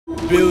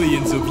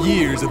billions of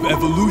years of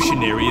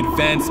evolutionary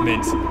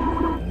advancement.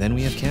 And then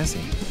we have Cassie.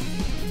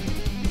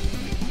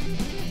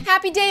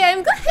 Happy day, I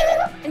am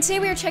good. And today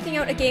we are checking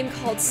out a game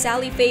called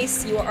Sally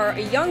Face. You are a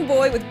young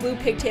boy with blue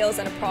pigtails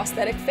and a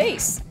prosthetic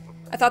face.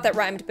 I thought that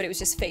rhymed, but it was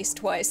just face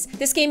twice.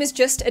 This game is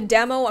just a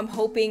demo. I'm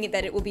hoping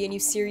that it will be a new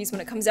series when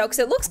it comes out, because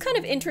it looks kind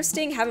of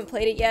interesting. Haven't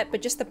played it yet,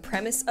 but just the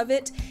premise of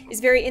it is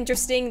very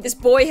interesting. This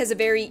boy has a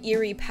very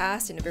eerie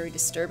past and a very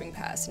disturbing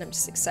past, and I'm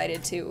just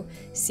excited to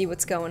see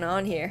what's going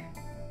on here.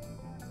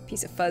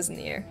 Piece of fuzz in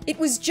the air. It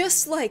was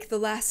just like the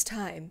last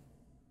time.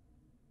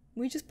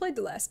 We just played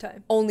the last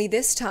time. Only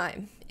this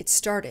time, it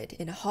started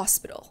in a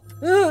hospital.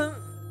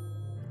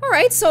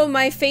 Alright, so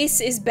my face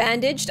is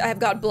bandaged. I've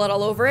got blood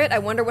all over it. I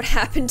wonder what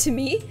happened to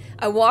me.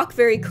 I walk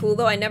very cool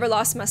though. I never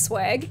lost my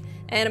swag.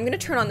 And I'm gonna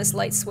turn on this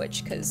light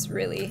switch, because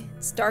really,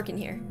 it's dark in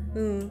here.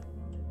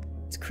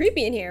 It's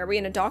creepy in here. Are we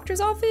in a doctor's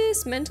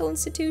office? Mental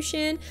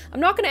institution? I'm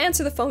not gonna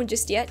answer the phone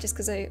just yet, just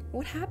because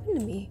what happened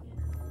to me?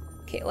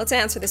 Okay, let's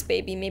answer this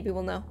baby. Maybe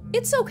we'll know.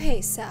 It's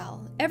okay,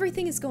 Sal.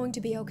 Everything is going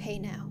to be okay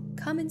now.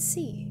 Come and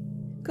see.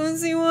 Come and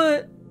see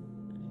what?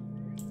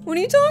 What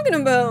are you talking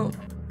about?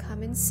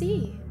 Come and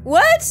see.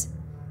 What?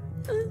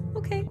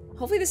 Okay.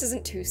 Hopefully this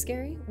isn't too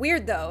scary.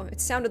 Weird though. It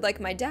sounded like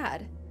my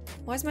dad.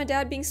 Why is my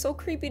dad being so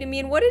creepy to me,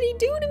 and what did he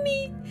do to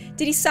me?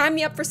 Did he sign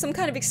me up for some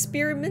kind of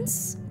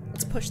experiments?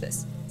 Let's push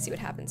this. See what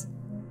happens.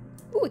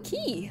 Ooh, a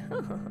key.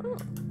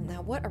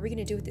 Now what are we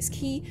gonna do with this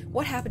key?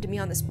 What happened to me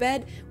on this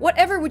bed?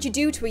 Whatever would you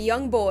do to a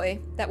young boy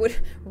that would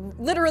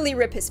literally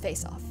rip his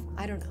face off?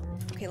 I don't know.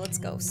 Okay, let's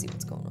go see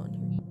what's going on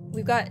here.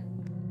 We've got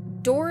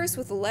doors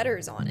with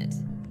letters on it.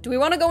 Do we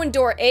want to go in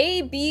door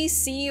A, B,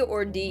 C,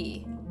 or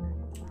D?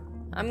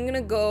 I'm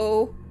gonna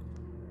go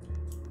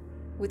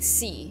with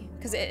C,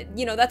 because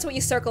you know, that's what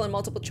you circle in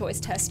multiple choice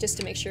tests just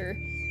to make sure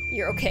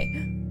you're okay.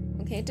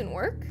 Okay, it didn't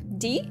work.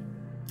 D?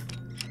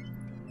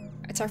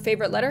 It's our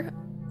favorite letter.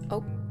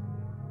 Oh.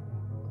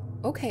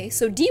 Okay,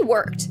 so D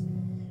worked.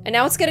 And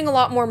now it's getting a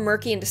lot more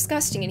murky and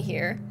disgusting in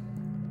here.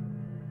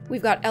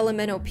 We've got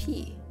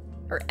LMNOP,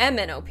 or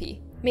MNOP.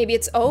 Maybe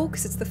it's O,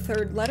 because it's the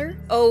third letter.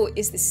 O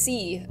is the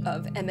C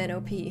of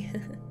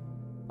MNOP.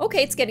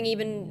 Okay, it's getting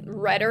even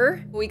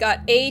redder. We got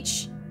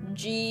H,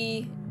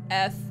 G,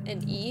 F,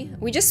 and E.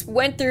 We just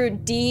went through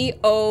D,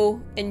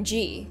 O, and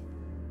G.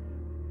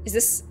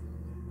 Is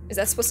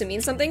that supposed to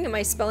mean something? Am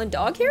I spelling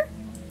dog here?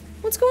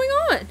 What's going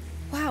on?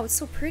 Wow, it's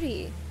so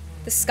pretty.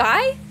 The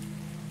sky?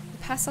 The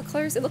pastel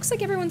colors? It looks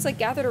like everyone's like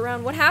gathered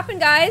around. What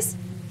happened, guys?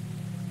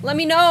 Let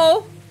me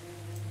know.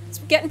 It's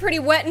getting pretty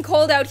wet and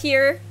cold out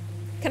here.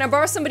 Can I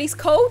borrow somebody's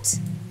coat?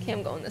 Okay,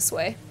 I'm going this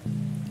way.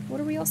 What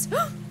are we else?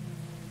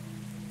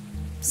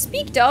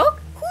 Speak,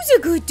 dog. Who's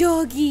a good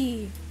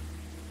doggy?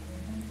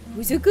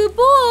 Who's a good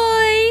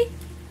boy?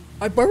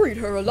 I buried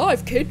her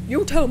alive, kid.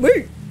 You tell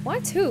me.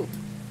 What? Who?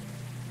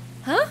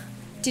 Huh?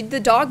 Did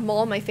the dog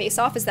maul my face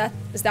off? Is that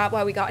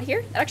why we got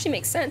here? That actually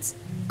makes sense.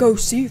 Go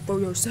see for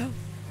yourself.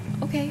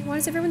 Okay, why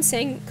is everyone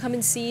saying come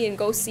and see and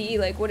go see?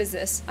 Like, what is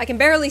this? I can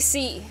barely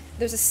see.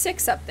 There's a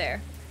 6 up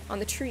there. On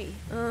the tree.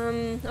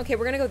 Okay,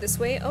 we're gonna go this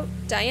way. Oh,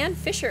 Diane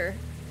Fisher.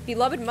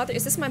 Beloved mother.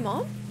 Is this my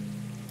mom?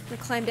 I'm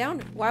gonna climb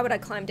down. Why would I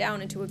climb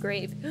down into a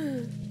grave?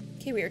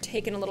 Okay, we are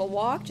taking a little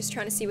walk, just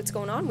trying to see what's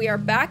going on. We are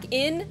back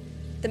in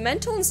the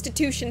mental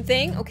institution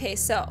thing. Okay,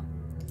 so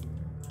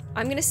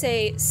I'm gonna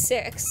say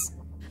 6.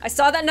 I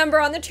saw that number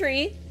on the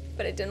tree,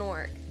 but it didn't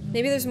work.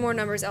 Maybe there's more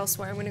numbers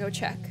elsewhere. I'm gonna go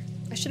check.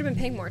 I should have been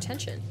paying more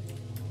attention.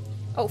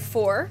 Oh,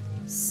 4.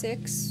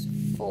 6,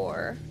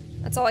 4.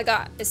 That's all I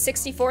got. Is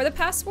 64 the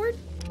password?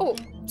 Oh,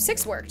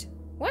 6 worked.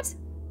 What?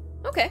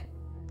 Okay.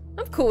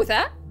 I'm cool with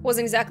that.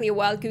 Wasn't exactly a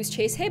wild goose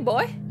chase. Hey,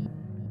 boy.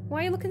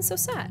 Why are you looking so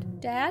sad?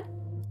 Dad?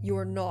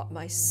 You're not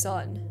my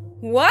son.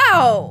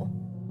 Wow!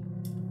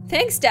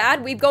 Thanks,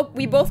 Dad. We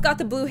both got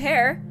the blue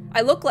hair.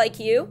 I look like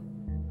you.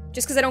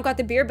 Just because I don't got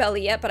the beer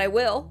belly yet, but I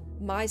will.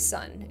 My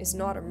son is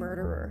not a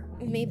murderer.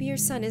 Maybe your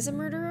son is a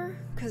murderer?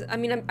 Because, I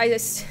mean,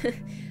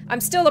 I'm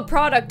still a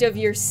product of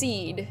your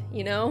seed,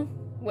 you know?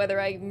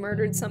 Whether I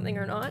murdered something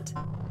or not.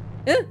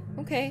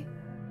 Okay.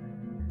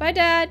 Bye,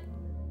 Dad.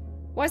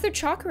 Why is there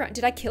chalk around?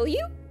 Did I kill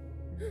you?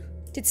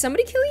 Did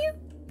somebody kill you?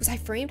 Was I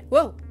framed?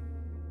 Whoa.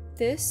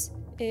 This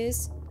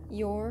is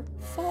your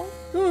fault.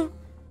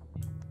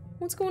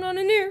 What's going on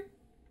in here?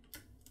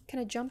 Can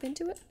I jump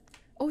into it?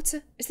 Oh,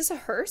 is this a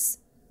hearse?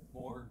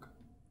 Morgue.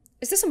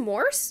 Is this a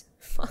morse?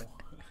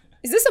 Fuck.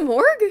 Is this a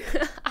morgue?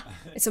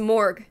 It's a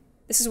morgue.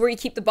 This is where you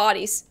keep the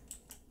bodies.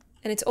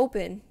 And it's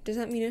open. Does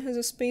that mean it has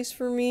a space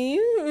for me?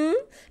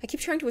 I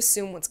keep trying to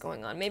assume what's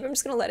going on. Maybe I'm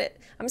just gonna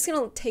I'm just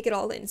gonna take it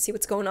all in and see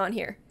what's going on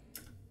here.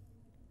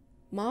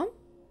 Mom?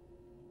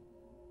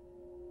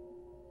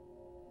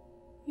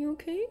 You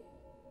okay?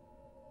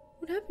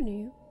 What happened to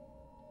you?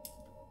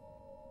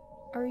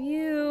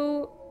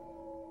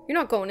 You're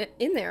not going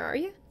in there, are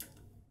you?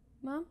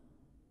 Mom?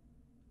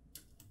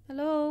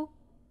 Hello?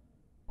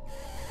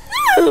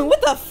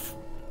 What the f-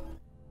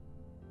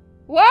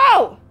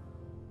 Whoa!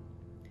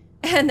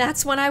 And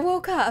that's when I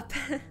woke up.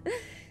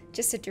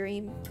 Just a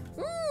dream.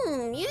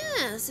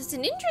 Yes, it's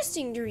an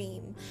interesting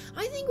dream.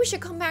 I think we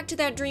should come back to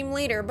that dream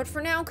later, but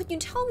for now, could you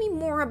tell me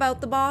more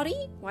about the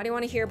body? Why do you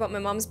want to hear about my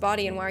mom's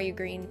body and why are you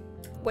green?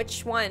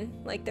 Which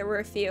one? Like, there were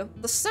a few.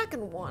 The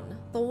second one,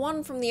 the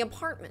one from the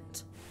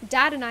apartment.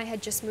 Dad and I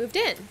had just moved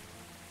in.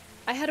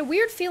 I had a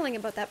weird feeling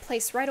about that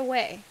place right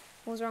away.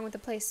 What was wrong with the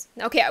place?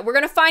 Okay, we're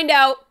gonna find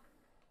out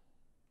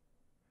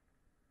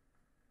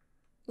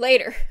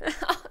later.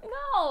 Oh,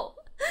 no!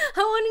 I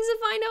wanted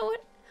to find out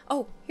what...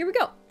 Oh, here we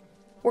go.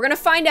 We're gonna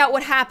find out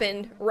what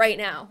happened right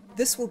now.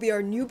 This will be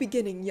our new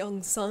beginning,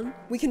 young son.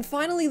 We can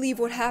finally leave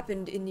what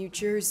happened in New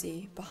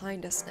Jersey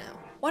behind us now.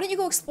 Why don't you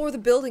go explore the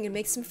building and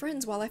make some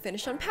friends while I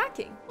finish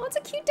unpacking? Oh, it's a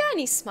cute dad.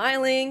 He's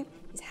smiling.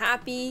 He's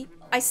happy.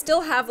 I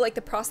still have like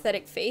the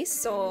prosthetic face,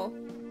 so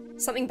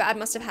something bad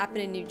must have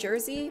happened in New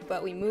Jersey,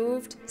 but we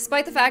moved.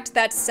 Despite the fact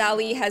that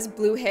Sally has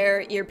blue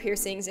hair, ear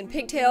piercings, and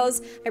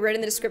pigtails, I read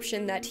in the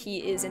description that he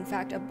is in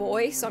fact a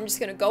boy, so I'm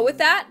just gonna go with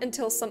that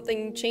until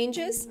something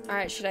changes. All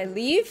right, should I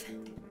leave?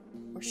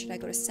 Or should I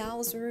go to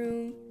Sal's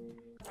room?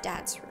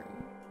 Dad's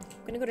room.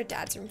 I'm gonna go to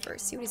Dad's room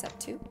first, see what he's up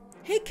to.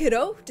 Hey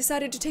kiddo,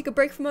 decided to take a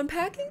break from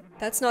unpacking?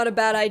 That's not a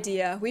bad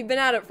idea. We've been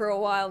at it for a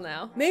while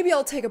now. Maybe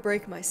I'll take a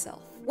break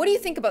myself. What do you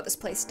think about this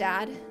place,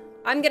 Dad?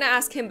 I'm gonna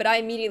ask him, but I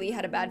immediately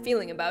had a bad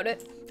feeling about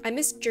it. I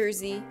miss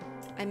Jersey.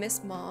 I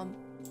miss Mom.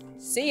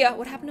 See ya.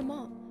 What happened to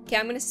Mom? Okay,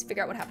 I'm gonna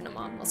figure out what happened to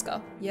Mom. Let's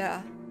go.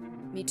 Yeah,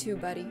 me too,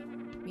 buddy.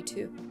 Me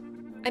too.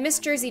 I miss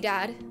Jersey,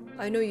 Dad.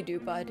 I know you do,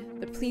 bud,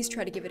 but please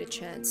try to give it a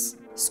chance.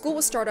 School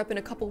will start up in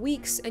a couple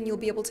weeks, and you'll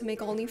be able to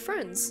make all new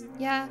friends.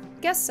 Yeah,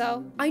 guess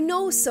so. I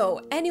know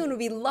so. Anyone would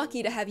be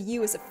lucky to have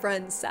you as a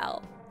friend,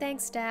 Sal.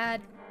 Thanks,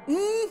 Dad.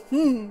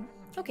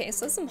 Okay,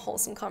 so some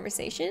wholesome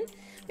conversation.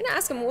 I'm gonna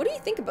ask him, what do you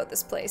think about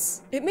this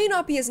place? It may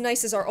not be as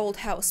nice as our old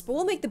house, but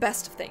we'll make the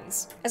best of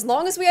things. As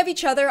long as we have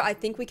each other, I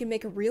think we can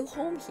make a real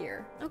home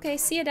here. Okay,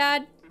 see ya,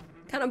 Dad.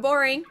 Kind of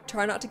boring.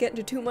 Try not to get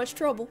into too much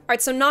trouble. All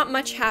right, so not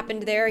much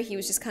happened there. He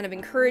was just kind of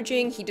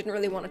encouraging. He didn't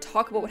really want to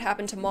talk about what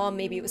happened to Mom.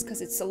 Maybe it was because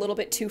it's a little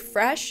bit too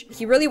fresh.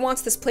 He really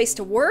wants this place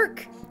to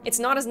work. It's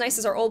not as nice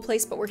as our old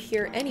place, but we're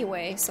here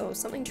anyway. So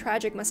something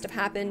tragic must have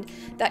happened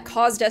that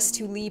caused us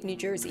to leave New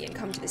Jersey and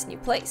come to this new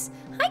place.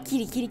 Hi,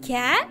 kitty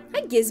cat.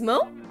 Hi,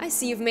 Gizmo. I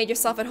see you've made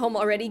yourself at home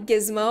already,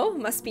 Gizmo.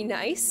 Must be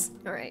nice.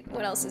 All right,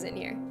 what else is in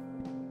here?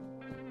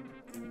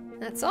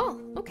 That's all.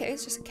 Okay,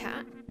 it's just a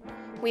cat.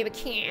 We have a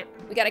cat.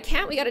 We got a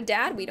cat, we got a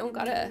dad, we don't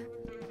got a...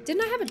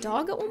 Didn't I have a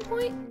dog at one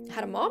point?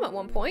 Had a mom at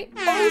one point.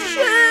 Oh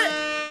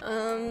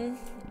shit!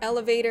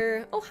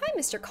 Elevator. Oh, hi,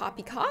 Mr.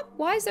 Copy Cop.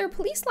 Why is there a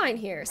police line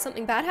here?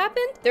 Something bad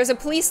happened? There's a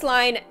police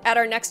line at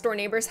our next door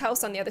neighbor's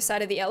house on the other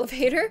side of the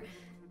elevator.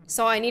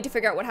 So I need to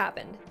figure out what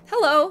happened.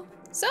 Hello.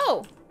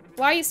 So,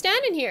 why are you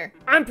standing here?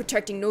 I'm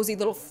protecting nosy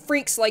little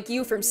freaks like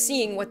you from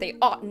seeing what they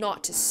ought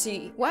not to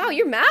see. Wow,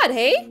 you're mad,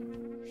 hey?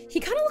 He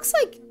kind of looks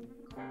like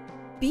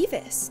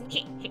Beavis.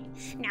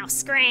 Now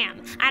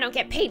scram, I don't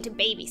get paid to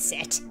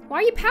babysit. Why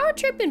are you power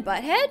tripping,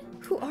 butthead?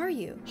 Who are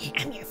you?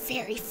 I'm your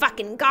fairy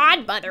fucking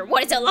godmother.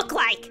 What does it look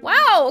like?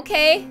 Wow,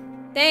 okay.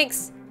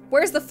 Thanks.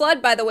 Where's the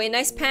flood, by the way?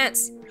 Nice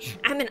pants.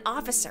 I'm an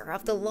officer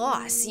of the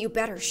law, so you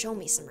better show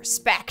me some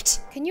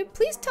respect. Can you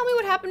please tell me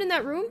what happened in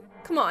that room?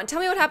 Come on, tell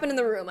me what happened in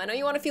the room. I know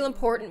you want to feel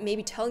important.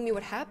 Maybe telling me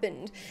what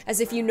happened, as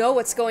if you know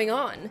what's going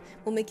on,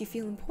 will make you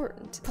feel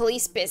important.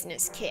 Police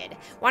business, kid.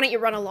 Why don't you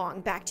run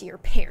along back to your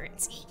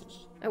parents?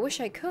 I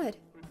wish I could.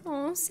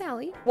 Oh,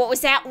 Sally. What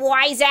was that,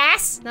 wise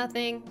ass?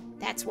 Nothing.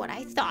 That's what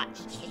I thought.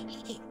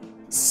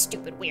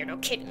 Stupid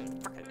weirdo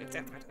kid.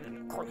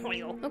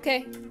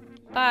 Okay,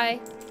 bye.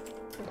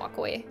 I'll walk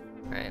away.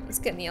 All right, let's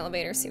get in the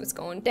elevator, see what's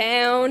going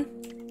down.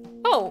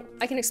 Oh,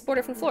 I can explore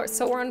different floors.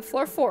 So we're on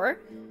floor 4.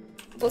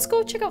 Let's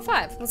go check out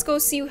 5. Let's go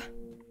see.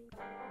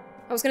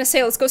 I was gonna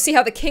say, let's go see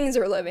how the kings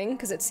are living,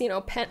 because it's, you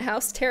know,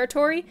 penthouse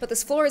territory. But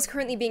this floor is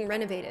currently being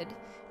renovated.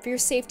 For your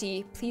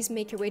safety, please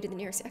make your way to the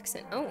nearest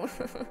exit. Oh,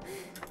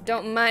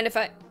 don't mind if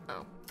I...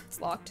 Oh,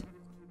 it's locked.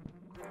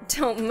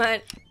 Don't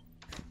mind...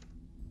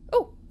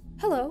 Oh,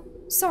 hello.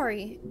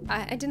 Sorry,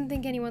 I didn't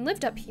think anyone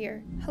lived up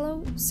here.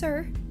 Hello,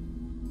 sir.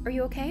 Are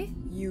you okay?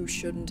 You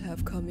shouldn't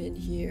have come in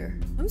here.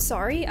 I'm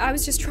sorry, I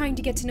was just trying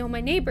to get to know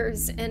my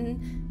neighbors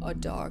and... A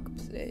dark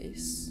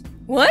place.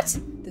 What?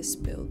 This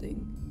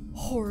building.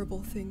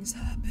 Horrible things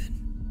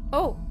happen.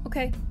 Oh,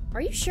 okay.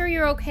 Are you sure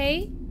you're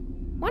okay?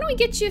 Why don't we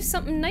get you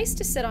something nice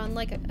to sit on,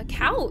 like a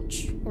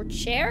couch or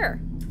chair?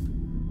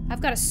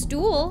 I've got a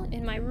stool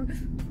in my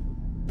room.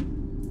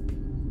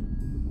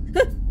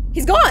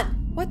 He's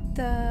gone! What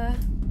the?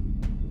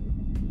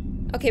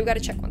 Okay, we gotta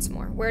check once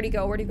more. Where'd he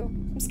go? Where'd he go?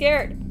 I'm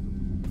scared.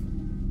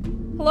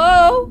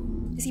 Hello?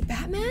 Is he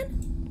Batman?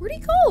 Where'd he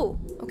go?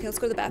 Okay, let's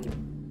go to the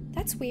bathroom.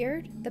 That's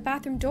weird. The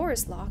bathroom door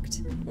is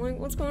locked. Like,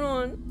 what's going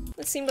on?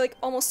 It seemed like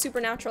almost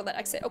supernatural, that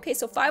exit. Okay,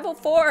 so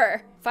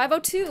 504.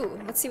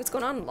 502. Let's see what's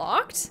going on.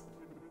 Locked?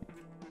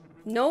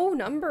 No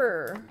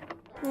number.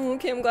 Oh,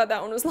 okay, I'm glad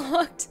that one was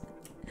locked.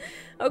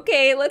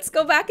 Okay, let's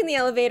go back in the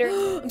elevator.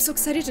 I'm so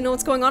excited to know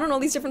what's going on all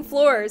these different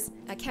floors.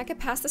 I can't get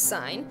past the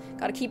sign.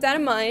 Gotta keep that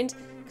in mind,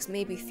 Because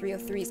maybe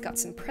 303's got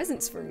some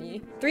presents for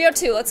me.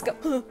 302, let's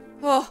go.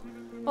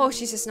 Oh,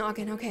 she's just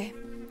knocking, okay.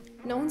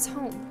 No one's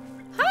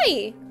home.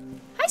 Hi!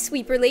 Hi,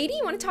 sweeper lady,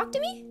 you wanna talk to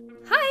me?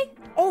 Hi!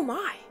 Oh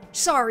my.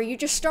 Sorry, you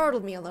just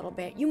startled me a little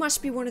bit. You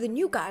must be one of the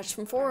new guys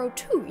from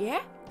 402,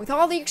 yeah? With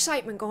all the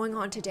excitement going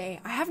on today,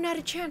 I haven't had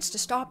a chance to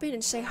stop in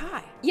and say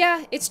hi.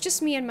 Yeah, it's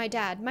just me and my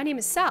dad. My name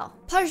is Sal.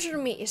 Pleasure to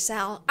meet you,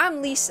 Sal.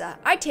 I'm Lisa.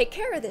 I take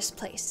care of this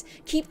place.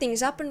 Keep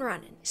things up and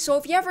running. So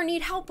if you ever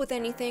need help with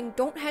anything,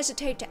 don't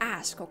hesitate to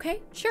ask,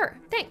 okay? Sure,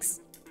 thanks.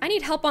 I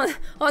need help on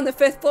the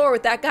 5th floor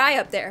with that guy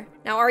up there.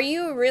 Now, are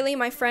you really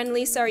my friend,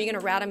 Lisa, or are you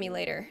gonna rat on me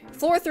later?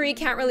 Floor 3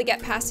 can't really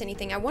get past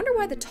anything. I wonder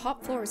why the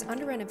top floor is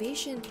under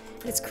renovation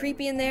and it's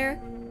creepy in there.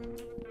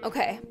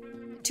 Okay,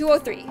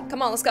 203,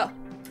 come on, let's go.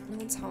 No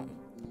one's home.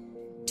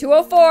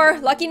 204,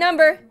 lucky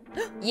number.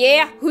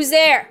 Yeah, who's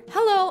there?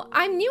 Hello,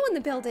 I'm new in the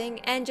building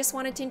and just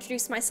wanted to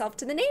introduce myself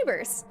to the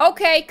neighbors.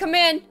 Okay, come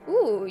in.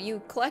 Ooh,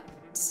 you collect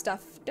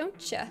stuff,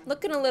 don't ya?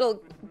 Looking a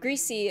little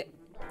greasy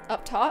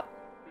up top.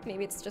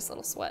 Maybe it's just a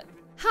little sweat.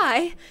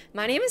 Hi,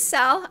 my name is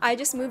Sal. I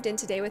just moved in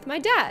today with my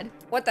dad.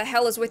 What the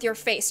hell is with your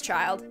face,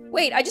 child?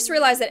 Wait, I just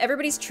realized that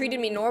everybody's treated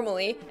me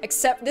normally,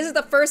 except this is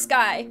the first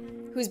guy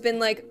who's been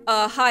like,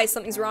 hi,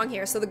 something's wrong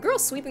here. So the girl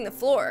sweeping the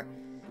floor,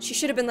 she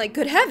should have been like,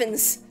 good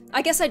heavens.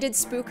 I guess I did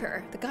spook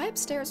her. The guy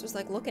upstairs was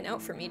like looking out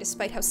for me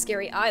despite how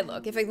scary I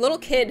look. If a little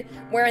kid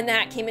wearing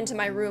that came into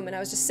my room and I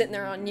was just sitting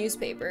there on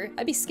newspaper,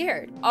 I'd be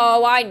scared.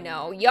 Oh, I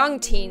know. Young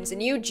teens, a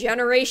new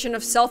generation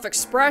of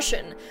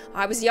self-expression.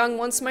 I was young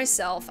once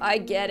myself. I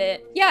get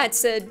it. Yeah,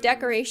 it's a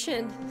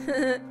decoration.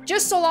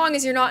 Just so long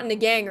as you're not in a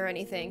gang or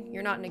anything.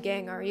 You're not in a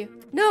gang, are you?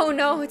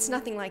 No, it's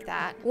nothing like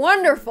that.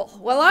 Wonderful.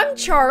 Well, I'm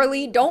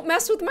Charlie. Don't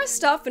mess with my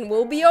stuff and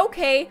we'll be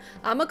okay.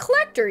 I'm a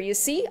collector, you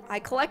see. I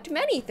collect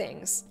many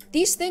things.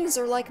 These things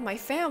are like my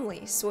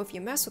family, so if you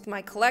mess with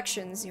my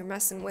collections, you're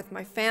messing with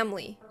my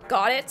family.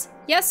 Got it?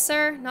 Yes,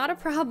 sir. Not a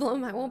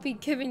problem. I won't be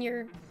giving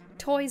your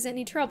toys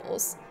any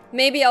troubles.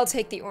 Maybe I'll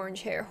take the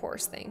orange hair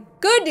horse thing.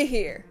 Good to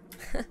hear.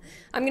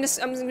 I'm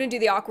gonna do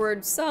the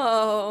awkward,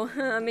 so,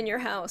 I'm in your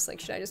house.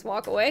 Like, should I just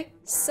walk away?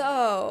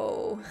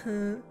 So,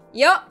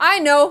 yeah, I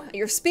know.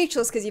 You're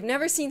speechless because you've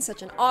never seen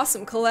such an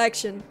awesome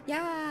collection.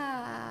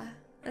 Yeah,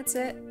 that's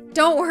it.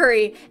 Don't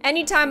worry.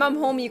 Anytime I'm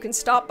home, you can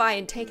stop by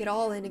and take it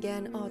all in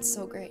again. Oh, it's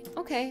so great.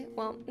 Okay,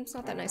 well, it's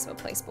not that nice of a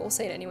place, but we'll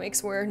say it anyway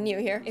because we're new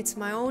here. It's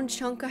my own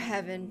chunk of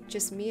heaven,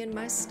 just me and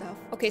my stuff.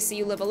 Okay, so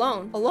you live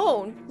alone.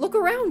 Alone? Look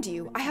around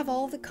you. I have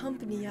all the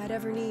company I'd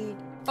ever need.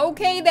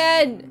 Okay,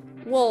 then.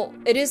 Well,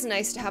 it is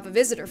nice to have a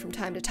visitor from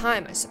time to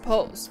time, I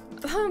suppose.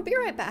 I'll be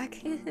right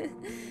back.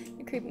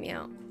 You're creeping me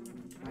out.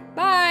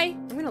 Bye!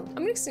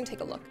 I'm just gonna take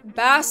a look.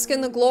 Bask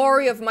in the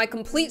glory of my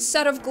complete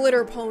set of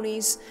glitter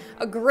ponies.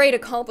 A great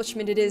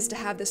accomplishment it is to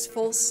have this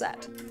full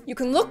set. You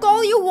can look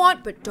all you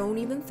want, but don't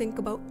even think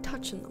about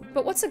touching them.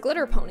 But what's a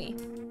glitter pony?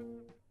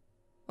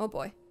 Oh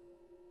boy.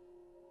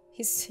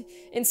 He's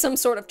in some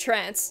sort of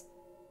trance.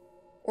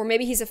 Or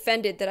maybe he's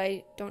offended that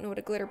I don't know what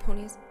a glitter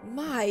pony is.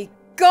 My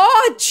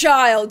God,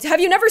 child! Have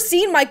you never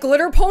seen my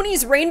Glitter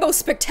Ponies Rainbow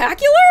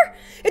Spectacular?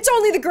 It's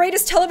only the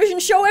greatest television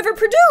show ever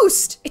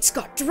produced! It's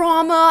got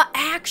drama,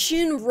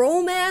 action,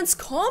 romance,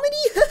 comedy,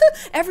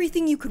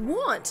 everything you could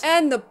want.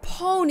 And the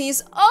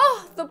ponies,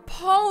 oh, the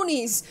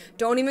ponies!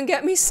 Don't even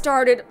get me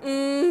started,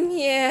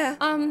 yeah.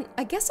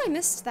 I guess I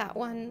missed that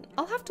one.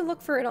 I'll have to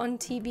look for it on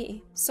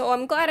TV. So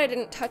I'm glad I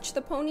didn't touch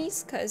the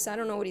ponies, cause I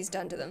don't know what he's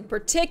done to them.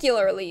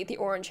 Particularly the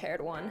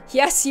orange-haired one.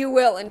 Yes, you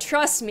will, and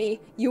trust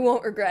me, you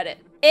won't regret it.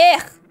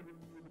 Ugh.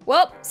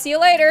 Well, see you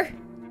later.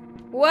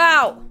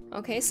 Wow.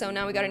 Okay, so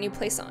now we got a new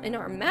place in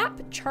our map.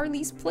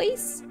 Charlie's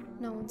Place.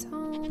 No one's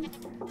home.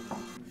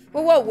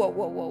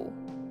 Whoa.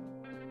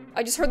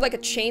 I just heard like a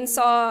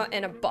chainsaw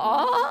and a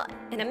ball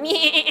and a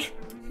meh.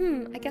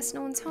 I guess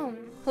no one's home.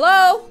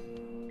 Hello?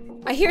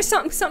 I hear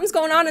something's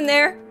going on in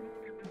there.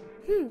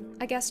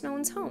 I guess no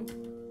one's home.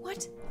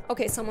 What?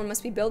 Okay, someone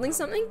must be building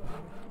something.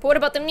 But what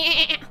about the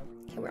meh?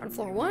 Okay, we're on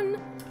floor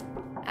 1.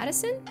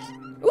 Addison?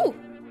 Ooh.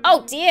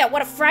 Oh dear,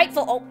 what a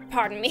frightful, oh,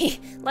 pardon me.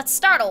 Let's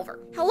start over.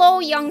 Hello,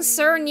 young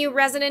sir, new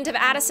resident of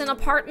Addison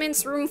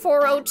Apartments, room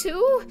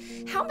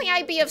 402. How may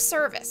I be of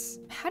service?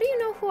 How do you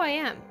know who I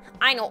am?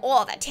 I know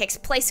all that takes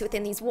place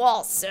within these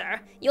walls,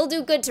 sir. You'll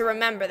do good to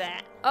remember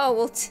that. Oh,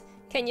 well,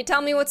 can you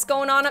tell me what's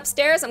going on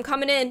upstairs? I'm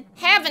coming in.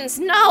 Heavens,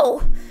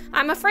 no!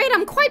 I'm afraid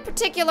I'm quite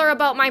particular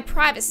about my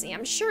privacy.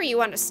 I'm sure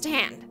you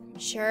understand.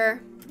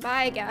 Sure.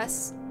 Bye, I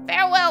guess.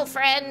 Farewell,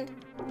 friend.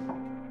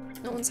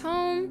 No one's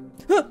home.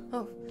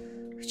 Oh.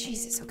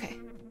 Jesus, okay.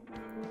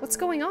 What's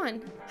going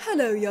on?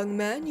 Hello, young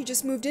man. You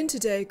just moved in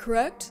today,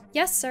 correct?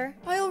 Yes, sir.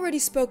 I already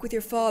spoke with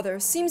your father.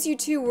 Seems you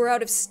two were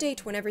out of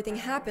state when everything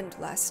happened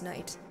last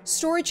night.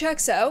 Story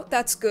checks out.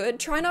 That's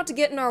good. Try not to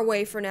get in our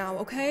way for now,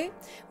 okay?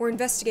 We're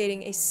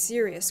investigating a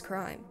serious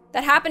crime.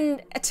 That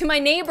happened to my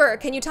neighbor.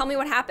 Can you tell me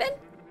what happened?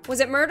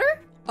 Was it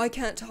murder? I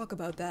can't talk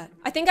about that.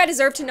 I think I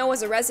deserve to know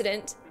as a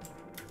resident.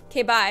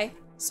 Okay, bye.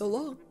 So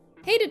long.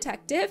 Hey,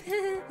 detective.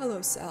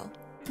 Hello, Sal.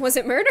 Was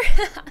it murder?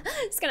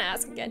 Just gonna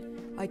ask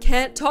again. I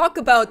can't talk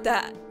about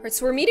that. All right,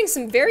 so we're meeting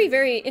some very,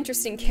 very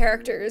interesting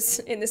characters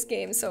in this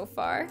game so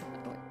far.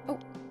 Oh,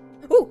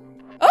 oh,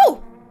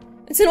 oh!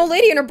 It's an old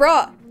lady in her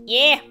bra.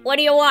 Yeah, what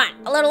do you want?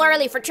 A little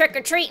early for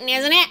trick-or-treating,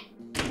 isn't it?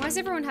 Why does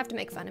everyone have to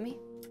make fun of me?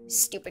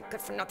 Stupid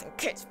good-for-nothing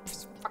kids.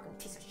 Fucking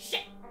piece of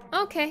shit.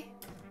 Okay,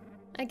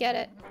 I get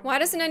it. Why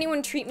doesn't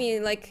anyone treat me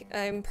like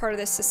I'm part of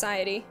this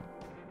society?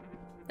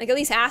 Like, at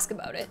least ask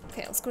about it.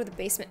 Okay, let's go to the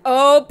basement.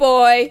 Oh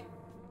boy!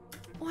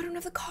 Oh, I don't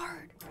have the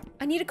card.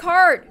 I need a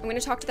card. I'm gonna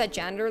talk to that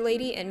janitor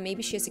lady and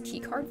maybe she has a key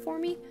card for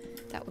me.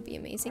 That would be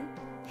amazing.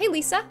 Hey,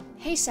 Lisa.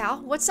 Hey,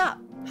 Sal, what's up?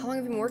 How long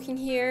have you been working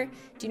here?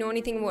 Do you know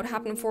anything about what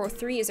happened in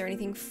 403? Is there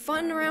anything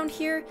fun around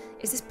here?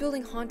 Is this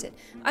building haunted?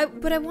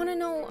 But I want to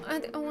know.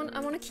 I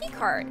want a key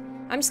card.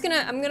 I'm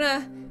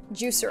gonna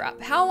juice her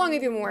up. How long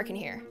have you been working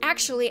here?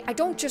 Actually, I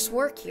don't just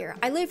work here.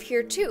 I live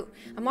here too.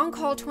 I'm on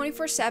call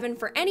 24/7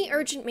 for any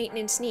urgent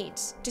maintenance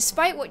needs.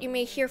 Despite what you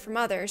may hear from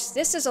others,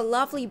 this is a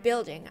lovely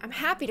building. I'm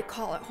happy to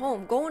call it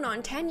home, going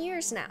on 10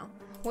 years now.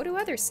 What do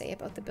others say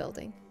about the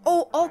building?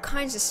 Oh, all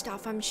kinds of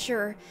stuff, I'm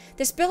sure.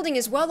 This building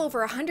is well over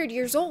 100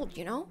 years old,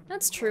 you know?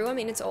 That's true. I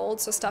mean, it's old,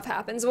 so stuff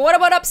happens. But what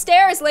about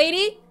upstairs,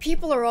 lady?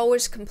 People are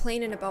always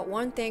complaining about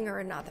one thing or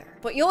another.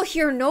 But you'll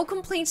hear no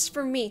complaints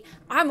from me.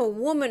 I'm a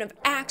woman of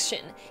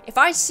action. If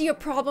I see a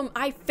problem,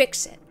 I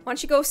fix it. Why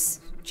don't you go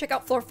check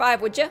out floor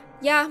 5, would you?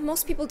 Yeah,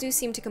 most people do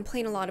seem to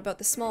complain a lot about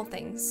the small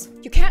things.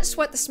 You can't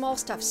sweat the small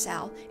stuff,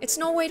 Sal. It's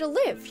no way to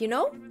live, you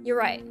know? You're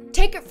right.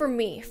 Take it from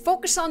me.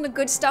 Focus on the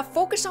good stuff.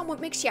 Focus on what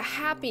makes you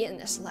happy in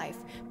this life.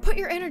 Put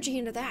your energy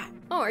into that.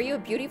 Oh, are you a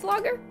beauty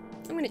vlogger?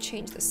 I'm gonna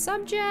change the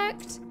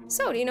subject.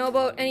 So, do you know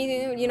about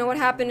anything, you know what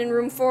happened in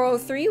room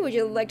 403? Would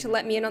you like to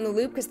let me in on the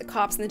loop because the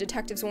cops and the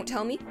detectives won't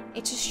tell me?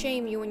 It's a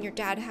shame you and your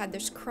dad had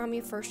this crummy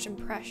first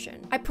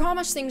impression. I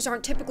promise things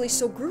aren't typically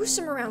so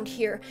gruesome around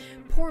here.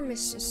 Poor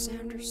Mrs.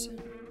 Sanderson.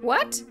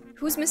 What?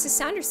 Who's Mrs.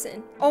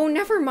 Sanderson? Oh,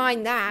 never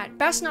mind that.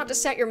 Best not to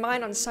set your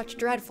mind on such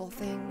dreadful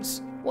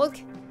things. Well,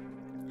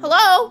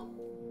 hello?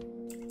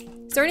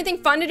 Is there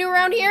anything fun to do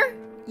around here?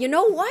 You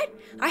know what?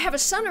 I have a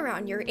son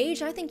around your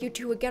age. I think you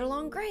two would get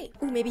along great.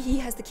 Ooh, maybe he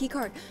has the key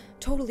card.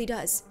 Totally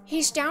does.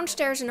 He's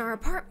downstairs in our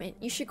apartment.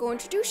 You should go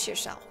introduce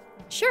yourself.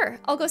 Sure,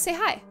 I'll go say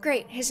hi.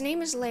 Great. His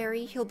name is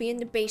Larry. He'll be in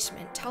the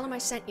basement. Tell him I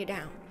sent you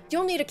down.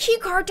 You'll need a key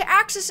card to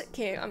access it.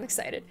 Okay, I'm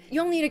excited.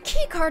 You'll need a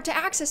key card to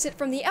access it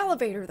from the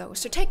elevator, though,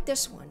 so take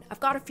this one. I've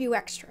got a few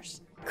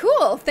extras.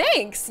 Cool,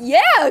 thanks.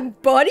 Yeah,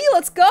 buddy,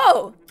 let's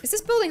go. Is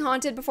this building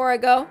haunted before I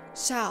go?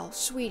 Sal,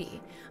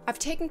 sweetie, I've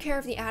taken care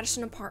of the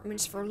Addison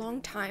apartments for a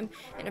long time,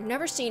 and I've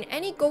never seen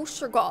any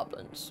ghosts or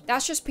goblins.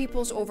 That's just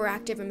people's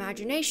overactive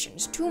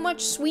imaginations. Too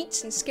much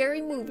sweets and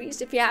scary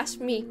movies, if you ask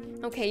me.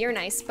 Okay, you're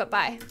nice, but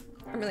bye.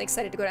 I'm really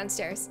excited to go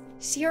downstairs.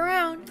 See you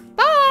around.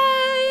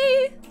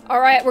 Bye! All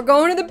right, we're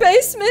going to the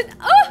basement.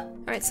 Ah! All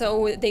right,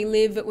 so they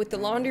live with the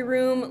laundry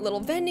room, little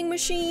vending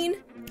machine.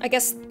 I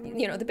guess,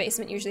 you know, the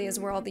basement usually is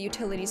where all the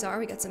utilities are.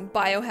 We got some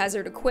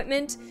biohazard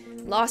equipment,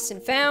 lost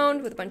and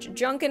found with a bunch of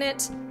junk in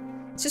it.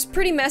 It's just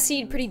pretty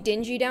messy, pretty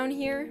dingy down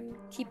here.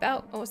 Keep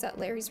out. Oh, is that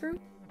Larry's room?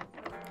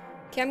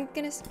 Okay, I'm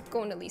gonna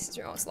go into Lisa's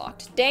room. Oh, it's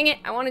locked. Dang it,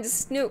 I wanted to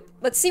snoop.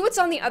 Let's see what's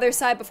on the other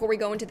side before we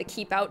go into the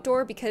keep out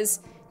door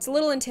because it's a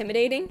little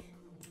intimidating.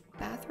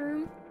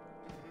 Bathroom?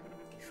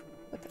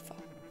 What the fuck?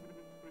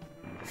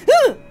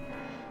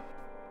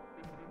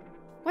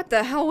 What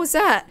the hell was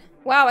that?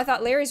 Wow, I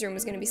thought Larry's room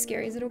was gonna be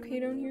scary. Is it okay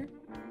down here?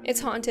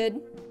 It's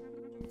haunted.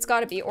 It's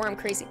gotta be, or I'm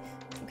crazy.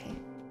 Okay.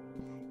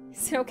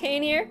 Is it okay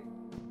in here?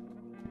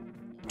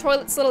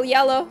 Toilet's a little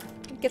yellow.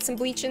 Get some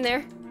bleach in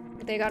there.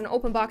 They got an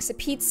open box of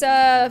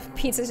pizza.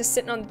 Pizza's just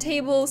sitting on the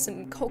table.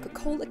 Some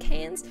Coca-Cola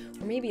cans.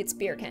 Or maybe it's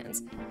beer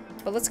cans.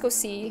 But let's go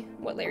see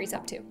what Larry's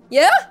up to.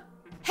 Yeah?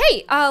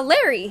 Hey,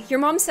 Larry, your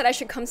mom said I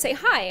should come say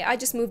hi. I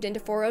just moved into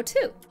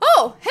 402.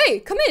 Oh, hey,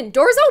 come in.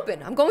 Door's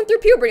open. I'm going through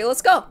puberty.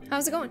 Let's go.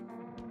 How's it going?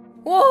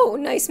 Whoa,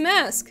 nice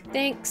mask.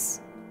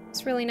 Thanks.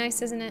 It's really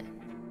nice, isn't it?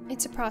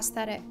 It's a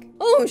prosthetic.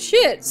 Oh,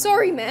 shit.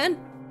 Sorry, man.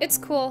 It's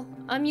cool.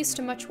 I'm used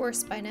to much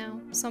worse by now,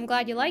 so I'm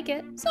glad you like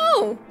it.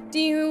 So, do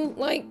you,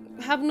 like,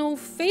 have no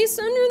face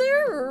under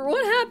there, or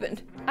what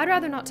happened? I'd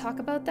rather not talk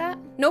about that.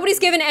 Nobody's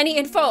given any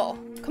info.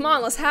 Come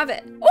on, let's have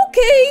it.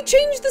 Okay,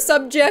 change the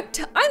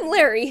subject. I'm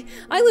Larry.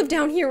 I live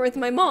down here with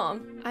my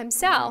mom. I'm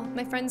Sal.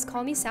 My friends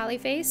call me Sally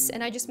Face,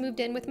 and I just moved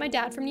in with my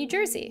dad from New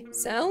Jersey.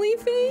 Sally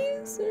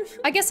Face?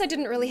 I guess I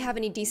didn't really have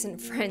any decent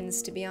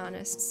friends, to be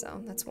honest,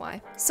 so that's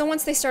why. So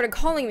once they started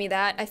calling me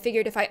that, I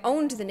figured if I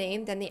owned the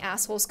name, then the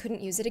assholes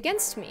couldn't use it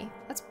against me.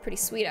 That's pretty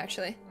sweet,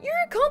 actually. You're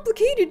a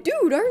complicated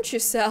dude, aren't you,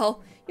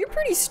 Sal? You're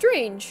pretty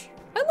strange.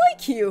 I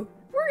like you.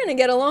 We're gonna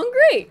get along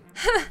great.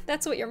 Ha,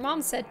 that's what your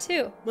mom said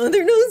too.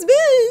 Mother knows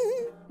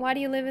best. Why do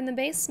you live in the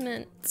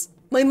basement?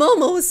 My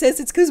mom always says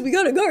it's because we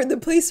gotta guard the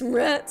place from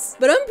rats.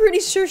 But I'm pretty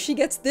sure she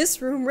gets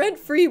this room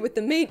rent-free with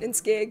the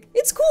maintenance gig.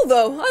 It's cool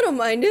though, I don't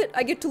mind it.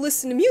 I get to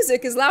listen to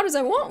music as loud as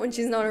I want when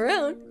she's not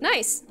around.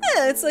 Nice.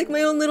 Yeah, it's like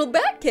my own little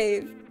bat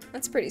cave.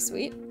 That's pretty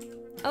sweet.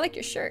 I like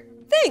your shirt.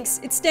 Thanks,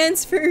 it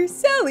stands for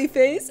Sally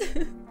Face.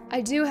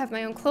 I do have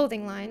my own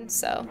clothing line,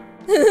 so.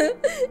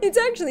 It's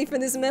actually for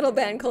this metal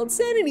band called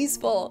Sanity's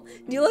Fall.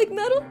 Do you like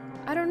metal?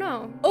 I don't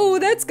know. Oh,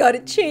 that's gotta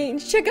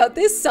change. Check out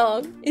this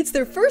song. It's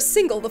their first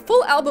single. The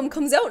full album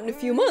comes out in a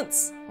few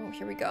months. Oh,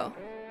 here we go.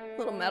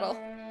 Little metal.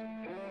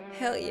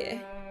 Hell yeah.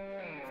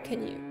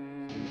 Can you?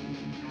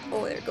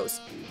 Oh, there it goes.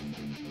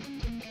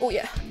 Oh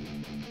yeah.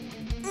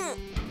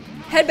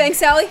 Headbang,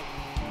 Sally.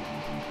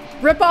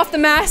 Rip off the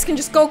mask and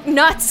just go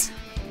nuts.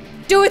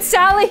 Do it,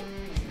 Sally.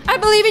 I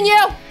believe in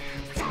you.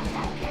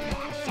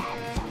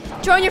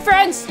 Join your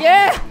friends.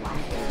 Yeah.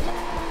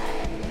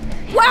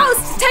 Wow,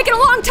 this is taking a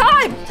long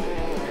time.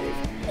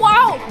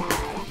 Wow.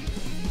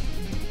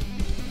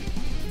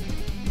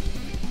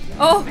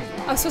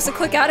 Oh, I was supposed to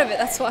click out of it,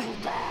 that's why.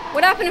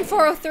 What happened in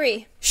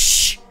 403?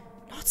 Shh!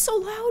 Not so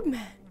loud,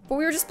 man. But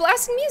we were just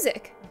blasting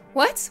music.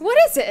 What? What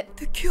is it?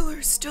 The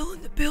killer's still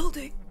in the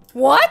building.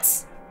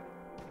 What?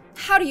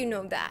 How do you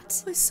know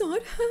that? I saw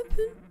it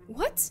happen.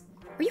 What?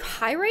 Are you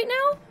high right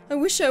now? I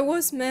wish I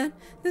was, man.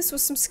 This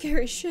was some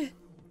scary shit.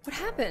 What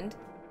happened?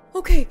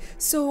 Okay,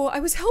 so I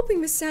was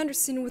helping Miss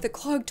Sanderson with a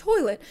clogged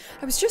toilet.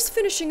 I was just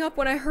finishing up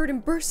when I heard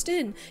him burst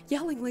in,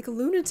 yelling like a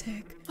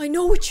lunatic. I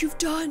know what you've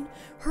done.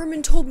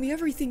 Herman told me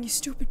everything, you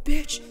stupid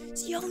bitch.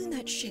 He's yelling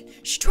that shit.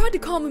 She tried to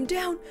calm him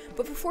down,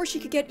 but before she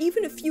could get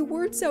even a few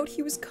words out,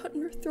 he was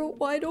cutting her throat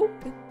wide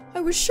open. I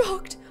was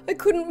shocked. I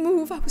couldn't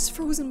move. I was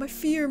frozen by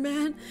fear,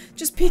 man.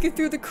 Just peeking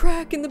through the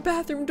crack in the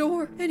bathroom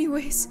door.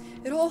 Anyways,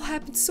 it all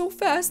happened so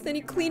fast, then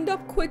he cleaned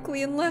up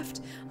quickly and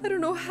left. I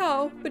don't know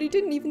how, but he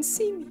didn't even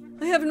see me.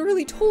 I haven't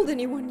really told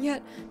anyone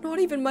yet, not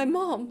even my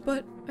mom,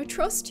 but I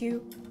trust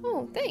you.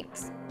 Oh,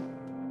 thanks.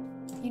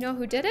 You know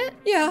who did it?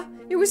 Yeah,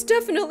 it was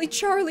definitely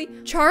Charlie.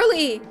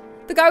 Charlie!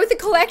 The guy with the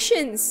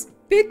collections!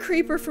 Big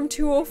creeper from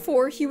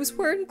 204. He was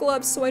wearing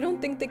gloves, so I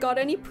don't think they got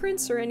any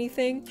prints or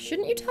anything.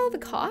 Shouldn't you tell the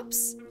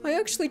cops? I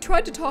actually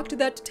tried to talk to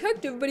that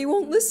detective, but he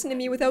won't listen to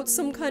me without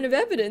some kind of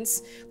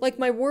evidence. Like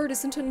my word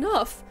isn't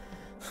enough.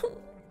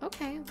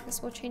 Okay, I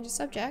guess we'll change the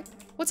subject.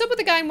 What's up with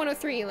the guy in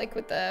 103, like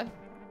with the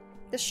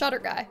shutter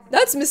guy?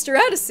 That's Mr.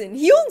 Addison.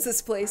 He owns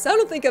this place. I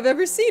don't think I've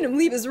ever seen him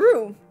leave his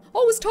room.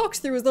 Always talks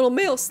through his little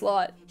mail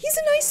slot. He's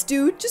a nice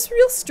dude, just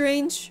real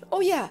strange. Oh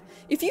yeah,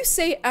 if you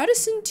say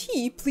Addison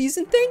tea, please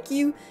and thank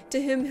you,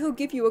 to him he'll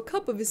give you a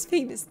cup of his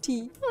famous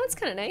tea. Oh, that's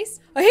kind of nice.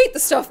 I hate the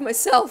stuff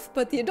myself,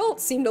 but the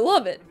adults seem to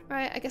love it.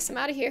 Alright, I guess I'm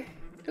out of here.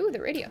 Ooh,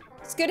 the radio.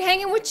 It's good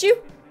hanging with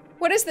you.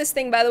 What is this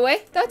thing, by the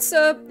way? It's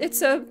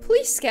a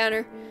police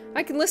scanner.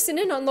 I can listen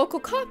in on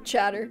local cop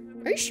chatter.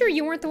 Are you sure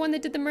you weren't the one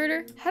that did the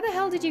murder? How the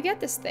hell did you get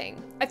this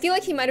thing? I feel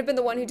like he might have been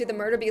the one who did the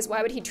murder, because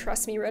why would he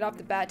trust me right off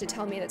the bat to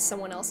tell me that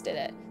someone else did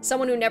it?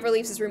 Someone who never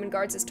leaves his room and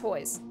guards his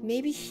toys.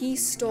 Maybe he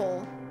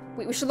stole.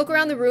 Wait, we should look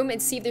around the room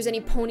and see if there's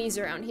any ponies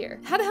around here.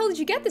 How the hell did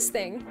you get this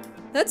thing?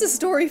 That's a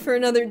story for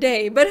another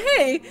day, but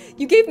hey,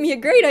 you gave me a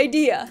great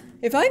idea.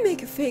 If I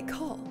make a fake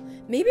call,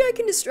 maybe I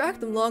can distract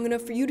them long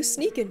enough for you to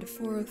sneak into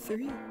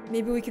 403.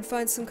 Maybe we can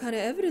find some kind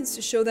of evidence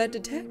to show that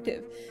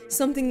detective.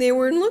 Something they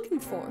weren't looking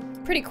for.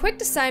 Pretty quick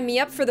to sign me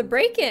up for the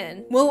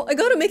break-in. Well, I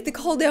gotta make the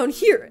call down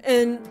here,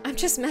 and I'm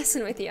just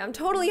messing with you. I'm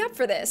totally up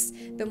for this.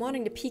 Been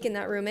wanting to peek in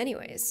that room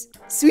anyways.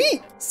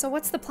 sweet! So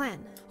what's the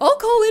plan? I'll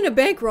call in a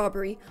bank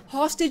robbery,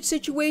 hostage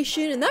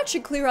situation, and that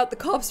should clear out the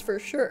cops for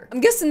sure.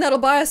 I'm guessing that'll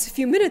buy us a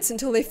few minutes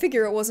until they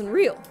figure it wasn't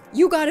real.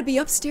 You gotta be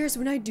upstairs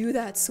when I do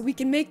that so we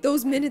can make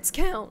those minutes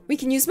count. We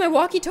can use my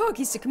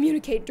walkie-talkies to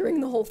communicate during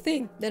the whole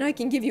thing. Then I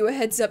can give you a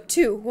heads up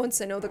too,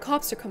 once I know the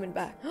cops are coming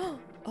back.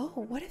 Oh,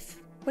 what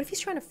if he's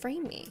trying to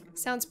frame me?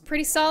 Sounds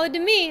pretty solid to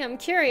me. I'm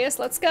curious.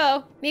 Let's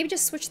go. Maybe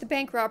just switch the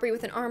bank robbery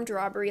with an armed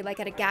robbery, like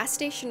at a gas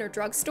station or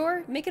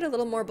drugstore. Make it a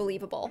little more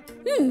believable.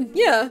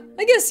 Yeah,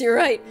 I guess you're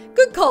right.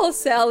 Good call,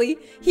 Sally.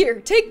 Here,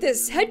 take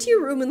this, head to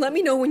your room and let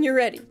me know when you're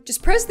ready.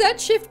 Just press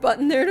that shift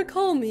button there to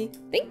call me.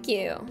 Thank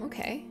you.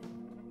 Okay.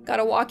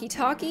 Got a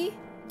walkie-talkie.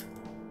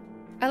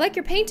 I like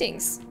your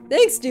paintings.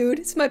 Thanks, dude.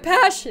 It's my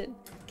passion.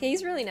 Okay,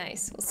 he's really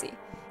nice. We'll see.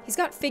 He's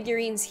got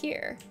figurines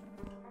here,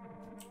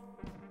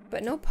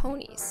 but no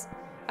ponies.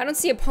 I don't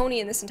see a pony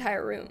in this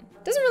entire room.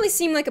 Doesn't really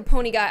seem like a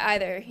pony guy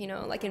either, you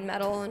know, like in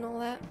metal and all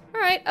that.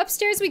 All right,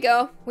 upstairs we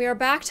go. We are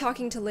back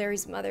talking to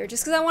Larry's mother,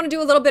 just because I want to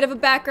do a little bit of a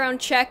background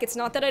check. It's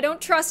not that I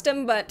don't trust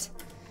him, but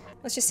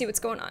let's just see what's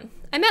going on.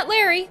 I met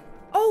Larry.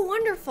 Oh,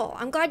 wonderful.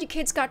 I'm glad you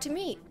kids got to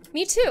meet.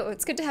 Me too.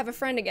 It's good to have a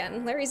friend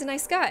again. Larry's a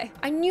nice guy.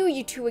 I knew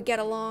you two would get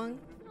along.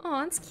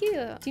 Aw, that's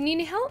cute. Do you need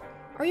any help?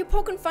 Are you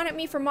poking fun at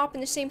me for mopping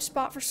the same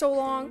spot for so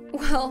long?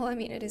 Well, I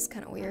mean, it is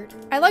kind of weird.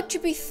 I like to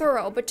be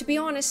thorough, but to be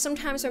honest,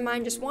 sometimes my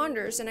mind just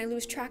wanders and I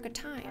lose track of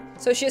time.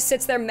 So she just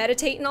sits there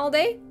meditating all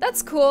day?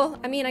 That's cool.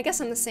 I mean, I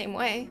guess I'm the same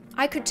way.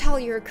 I could tell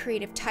you're a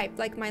creative type,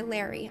 like my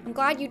Larry. I'm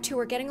glad you two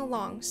are getting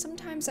along.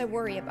 Sometimes I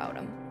worry about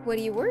him. What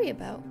do you worry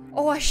about?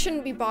 Oh, I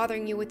shouldn't be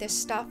bothering you with this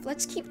stuff.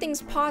 Let's keep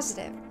things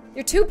positive.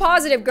 You're too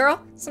positive,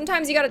 girl.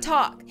 Sometimes you gotta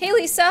talk. Hey,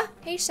 Lisa.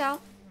 Hey,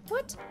 Sal.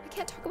 What? I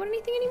can't talk about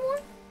anything anymore?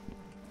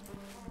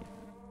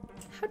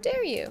 How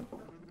dare you?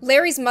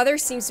 Larry's mother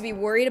seems to be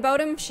worried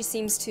about him. She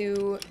seems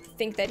to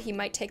think that he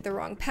might take the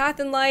wrong path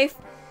in life.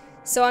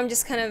 So I'm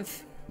just kind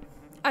of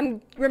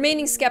I'm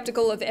remaining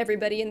skeptical of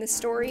everybody in this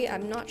story.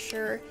 I'm not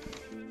sure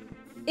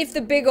if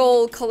the big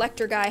old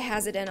collector guy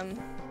has it in him.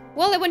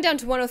 Well, I went down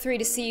to 103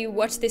 to see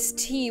what this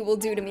tea will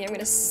do to me. I'm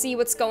gonna see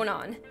what's going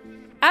on.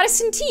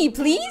 Addison tea,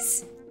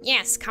 please?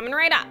 Yes, coming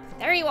right up.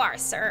 There you are,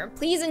 sir.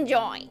 Please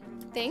enjoy.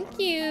 Thank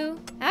you.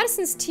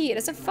 Addison's tea, it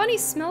has a funny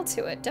smell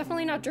to it.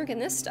 Definitely not drinking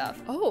this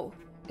stuff. Oh,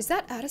 is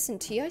that Addison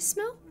tea I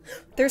smell?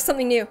 There's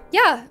something new.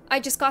 Yeah, I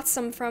just got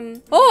some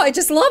from... Oh, I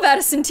just love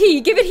Addison tea.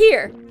 Give it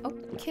here.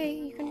 Okay,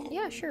 you can...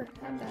 Yeah, sure.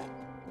 Have that.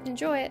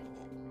 Enjoy it.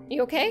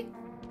 You okay?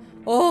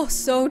 Oh,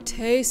 so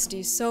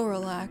tasty. So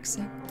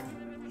relaxing.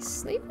 He's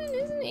sleeping,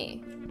 isn't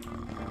he?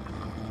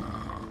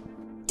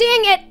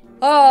 Dang it!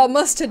 Oh,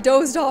 must have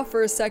dozed off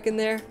for a second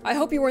there. I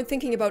hope you weren't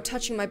thinking about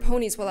touching my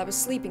ponies while I was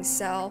sleeping,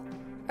 Sal.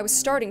 I was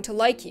starting to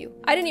like you.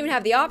 I didn't even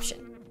have the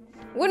option.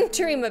 Wouldn't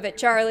dream of it,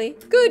 Charlie.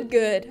 Good,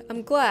 good.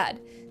 I'm glad.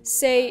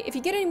 Say, if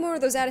you get any more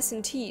of those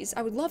Addison teas,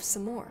 I would love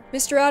some more.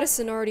 Mr.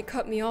 Addison already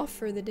cut me off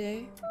for the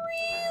day.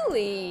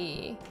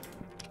 Really?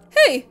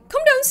 Hey,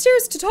 come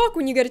downstairs to talk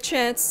when you get a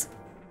chance.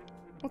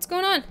 What's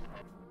going on?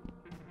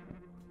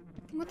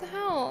 What the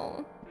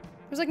hell?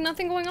 There's like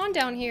nothing going on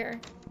down here.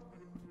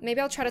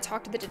 Maybe I'll try to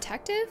talk to the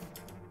detective?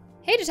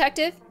 Hey,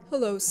 detective.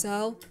 Hello,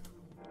 Sal.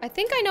 I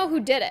think I know who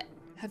did it.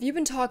 Have you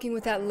been talking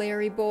with that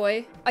Larry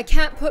boy? I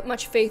can't put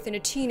much faith in a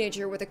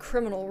teenager with a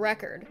criminal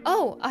record.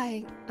 Oh,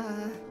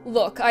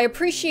 Look, I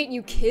appreciate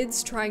you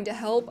kids trying to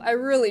help, I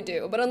really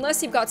do, but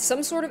unless you've got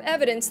some sort of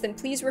evidence, then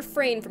please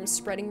refrain from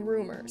spreading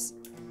rumors.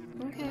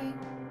 Okay.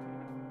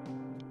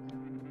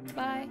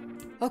 Bye.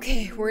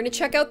 Okay, we're gonna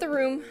check out the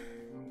room.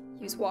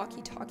 Use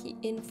walkie-talkie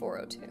in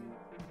 402.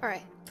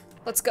 Alright,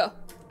 let's go.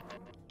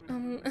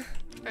 Alright,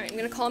 I'm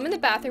gonna call him in the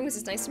bathroom because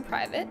it's nice and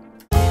private.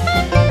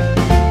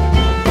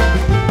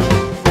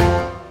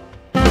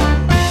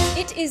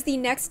 It is the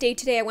next day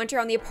today. I went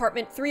around the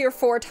apartment 3 or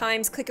 4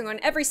 times, clicking on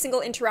every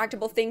single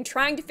interactable thing,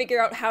 trying to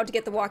figure out how to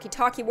get the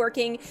walkie-talkie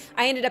working.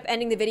 I ended up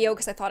ending the video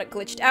because I thought it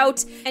glitched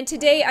out. And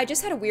today, I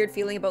just had a weird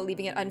feeling about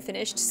leaving it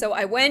unfinished, so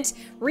I went,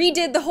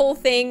 redid the whole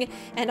thing,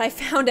 and I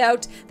found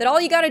out that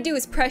all you gotta do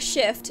is press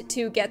shift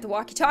to get the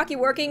walkie-talkie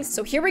working.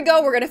 So here we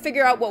go, we're gonna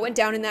figure out what went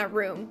down in that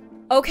room.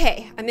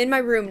 Okay, I'm in my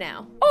room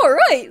now. All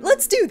right,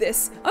 let's do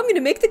this. I'm gonna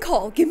make the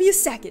call. Give me a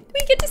second.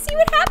 We get to see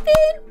what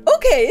happened.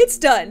 Okay, it's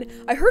done.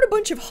 I heard a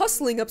bunch of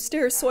hustling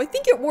upstairs, so I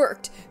think it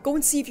worked. Go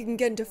and see if you can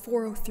get into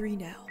 403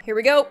 now. Here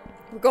we go.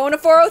 We're going to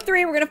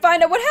 403. We're gonna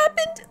find out what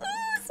happened.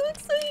 Oh, so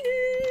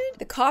excited.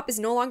 The cop is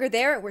no longer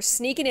there. We're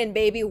sneaking in,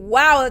 baby.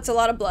 Wow, that's a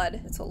lot of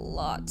blood. That's a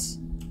lot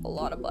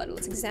of blood.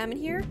 Let's examine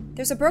here.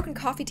 There's a broken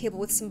coffee table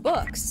with some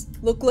books.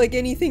 Look like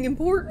anything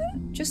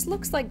important? Just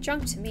looks like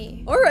junk to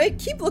me. All right,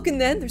 keep looking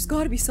then. There's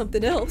gotta be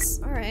something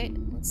else. All right,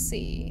 let's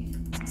see.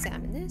 Let's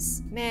examine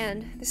this.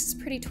 Man, this is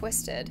pretty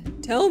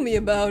twisted. Tell me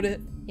about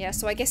it. Yeah,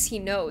 so I guess he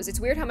knows. It's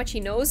weird how much he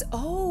knows.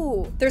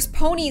 Oh, there's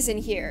ponies in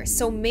here,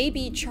 so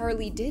maybe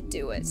Charlie did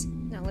do it.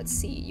 Now let's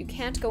see. You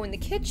can't go in the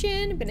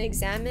kitchen. I'm gonna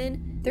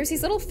examine. There's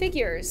these little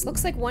figures.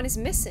 Looks like one is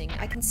missing.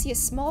 I can see a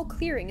small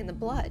clearing in the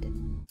blood.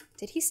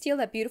 Did he steal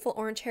that beautiful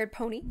orange-haired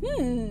pony?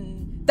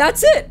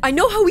 That's it! I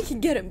know how we can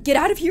get him. Get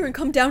out of here and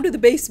come down to the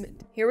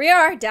basement. Here we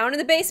are, down in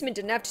the basement.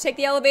 Didn't have to take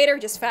the elevator,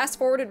 just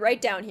fast-forwarded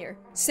right down here.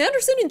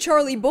 Sanderson and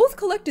Charlie both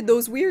collected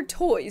those weird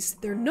toys.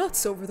 They're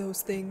nuts over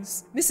those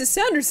things. Mrs.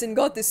 Sanderson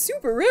got this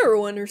super rare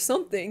one or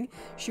something.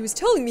 She was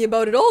telling me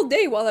about it all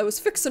day while I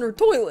was fixing her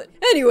toilet.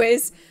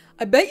 Anyways,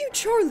 I bet you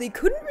Charlie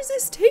couldn't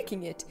resist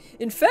taking it.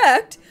 In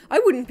fact,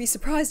 I wouldn't be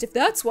surprised if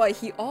that's why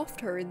he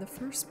offed her in the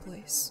first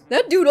place.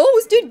 That dude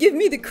always did give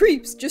me the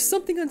creeps, just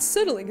something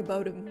unsettling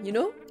about him, you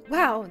know?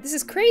 Wow, this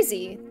is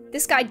crazy.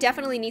 This guy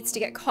definitely needs to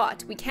get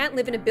caught. We can't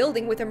live in a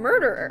building with a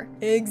murderer.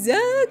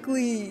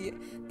 Exactly.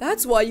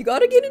 That's why you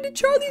gotta get into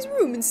Charlie's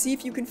room and see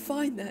if you can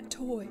find that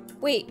toy.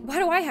 Wait, why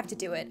do I have to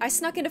do it? I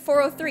snuck into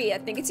 403. I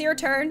think it's your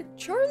turn.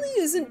 Charlie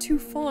isn't too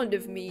fond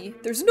of me.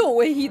 There's no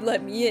way he'd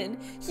let me in.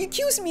 He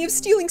accused me of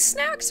stealing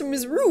snacks from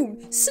his room.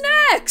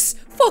 Snacks!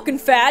 Fucking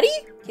fatty!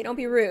 Okay, don't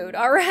be rude.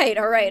 All right,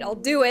 I'll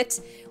do it.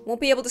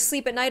 Won't be able to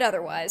sleep at night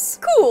otherwise.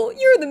 Cool,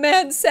 you're the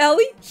man,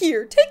 Sally.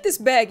 Here, take this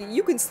baggie.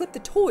 You can slip the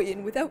toy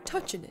in without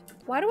touching it.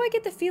 Why do I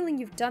get the feeling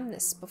you've done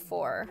this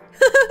before?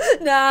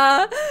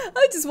 Nah,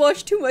 I just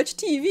watch too much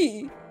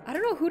TV. I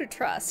don't know who to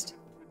trust.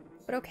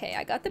 But okay,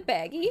 I got the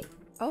baggie.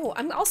 Oh,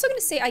 I'm also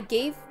gonna say I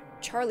gave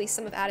Charlie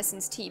some of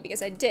Addison's tea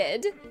because I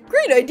did.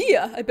 Great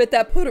idea. I bet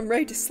that put him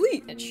right to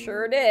sleep. It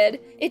sure did.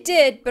 It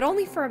did, but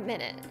only for a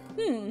minute.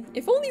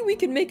 If only we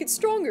could make it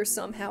stronger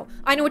somehow.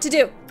 I know what to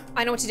do.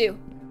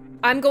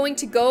 I'm going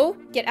to go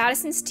get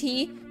Addison's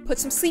tea, put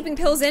some sleeping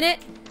pills in it,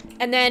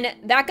 and then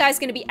that guy's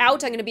gonna be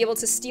out. I'm gonna be able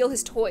to steal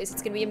his toys.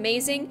 It's gonna be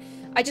amazing.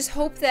 I just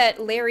hope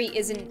that Larry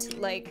isn't,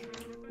 like,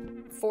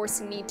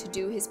 forcing me to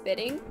do his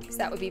bidding, because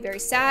that would be very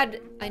sad.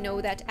 I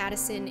know that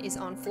Addison is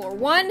on floor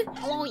 1.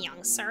 Hello,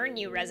 young sir,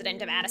 new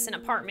resident of Addison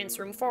Apartments,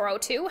 room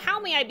 402. How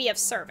may I be of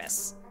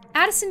service?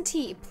 Addison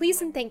tea,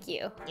 please and thank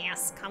you.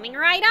 Yes, coming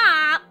right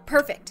up.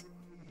 Perfect.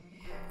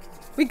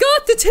 We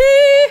got the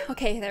tea!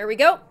 Okay, there we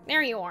go.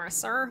 There you are,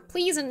 sir.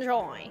 Please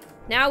enjoy.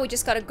 Now we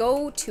just gotta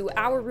go to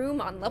our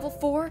room on level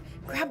 4,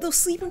 grab those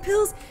sleeping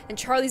pills, and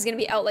Charlie's gonna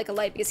be out like a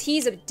light because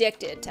he's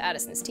addicted to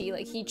Addison's tea.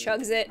 Like, he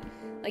chugs it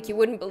like you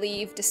wouldn't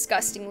believe,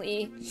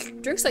 disgustingly.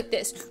 Drinks like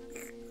this.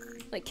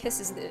 Like,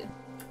 kisses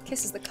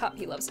the cup.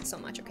 He loves it so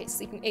much. Okay,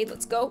 sleeping aid,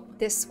 let's go.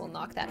 This will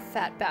knock that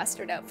fat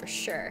bastard out for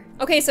sure.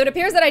 Okay, so it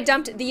appears that I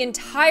dumped the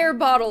entire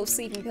bottle of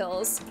sleeping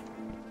pills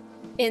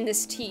in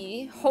this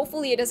tea.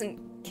 Hopefully it doesn't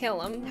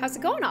kill him. How's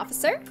it going,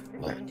 officer?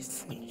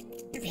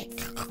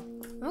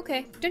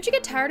 Okay. Don't you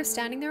get tired of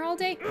standing there all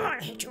day?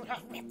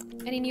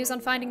 Any news on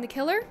finding the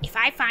killer? If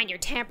I find you're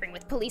tampering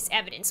with police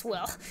evidence,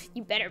 well,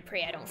 you better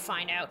pray I don't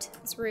find out.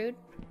 It's rude.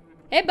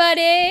 Hey,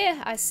 buddy.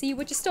 I see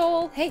what you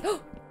stole. Hey.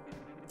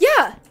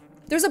 Yeah!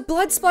 There's a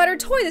blood-splattered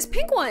toy, this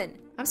pink one.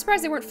 I'm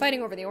surprised they weren't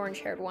fighting over the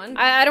orange-haired one.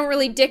 I don't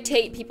really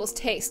dictate people's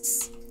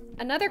tastes.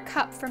 Another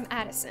cup from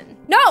Addison.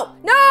 No!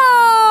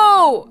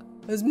 No!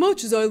 As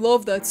much as I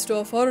love that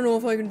stuff, I don't know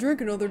if I can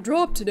drink another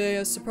drop today,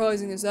 as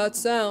surprising as that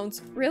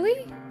sounds.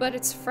 Really? But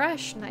it's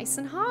fresh, nice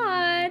and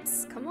hot.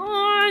 Come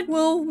on.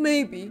 Well,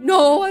 maybe.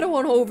 No, I don't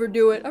want to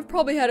overdo it. I've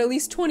probably had at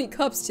least 20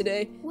 cups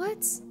today.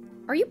 What?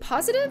 Are you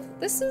positive?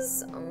 This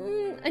is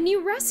a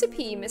new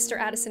recipe Mr.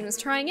 Addison was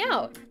trying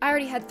out. I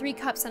already had 3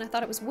 cups and I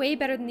thought it was way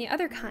better than the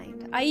other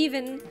kind. I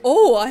even...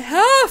 Oh, I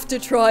have to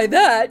try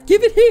that.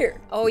 Give it here.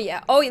 Oh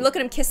yeah. Oh, you look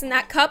at him kissing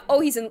that cup. Oh,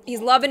 he's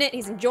loving it.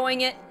 He's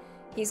enjoying it.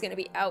 He's gonna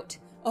be out.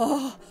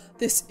 Oh,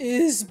 this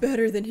is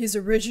better than his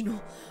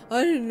original.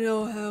 I didn't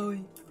know how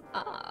he...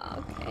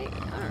 Okay.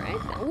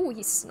 Alright. Oh,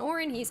 he's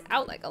snoring. He's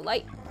out like a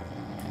light.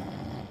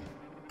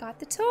 Got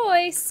the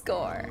toy.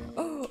 Score.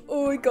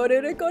 Oh, I got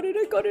it, I got it,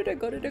 I got it, I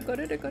got it, I got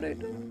it, I got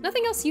it.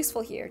 Nothing else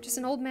useful here. Just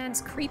an old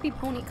man's creepy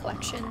pony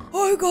collection.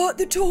 I got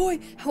the toy.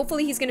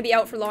 Hopefully he's gonna be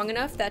out for long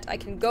enough that I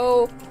can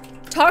go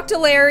talk to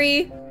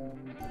Larry,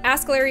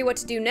 ask Larry what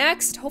to do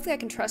next. Hopefully I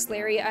can trust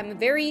Larry. I'm a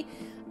very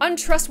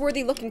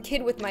untrustworthy looking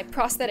kid with my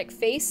prosthetic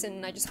face,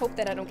 and I just hope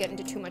that I don't get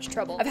into too much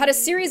trouble. I've had a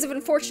series of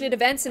unfortunate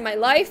events in my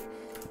life.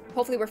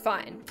 Hopefully we're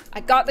fine.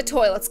 I got the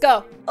toy, let's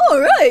go. All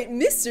right,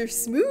 Mr.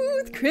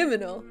 Smooth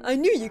Criminal. I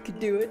knew you could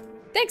do it.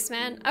 Thanks,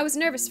 man. I was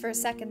nervous for a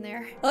second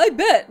there. I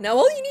bet. Now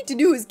all you need to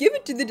do is give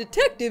it to the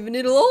detective and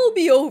it'll all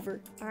be over.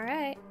 All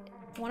right.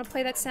 Want to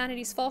play that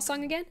Sanity's Fall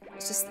song again?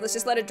 Let's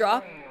just let it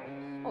drop.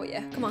 Oh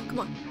yeah, come on, come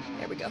on.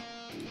 There we go.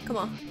 Come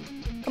on.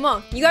 Come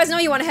on. You guys know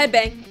you want to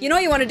headbang. You know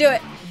you want to do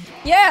it.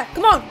 Yeah,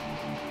 come on.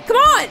 Come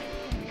on.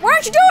 Why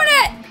aren't you doing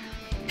it?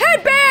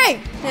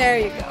 Headbang! There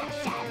you go.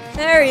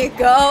 There you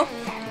go.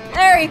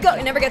 There you go.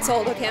 It never gets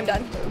old. Okay, I'm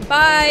done.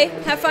 Bye.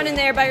 Have fun in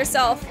there by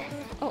yourself.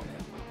 Oh,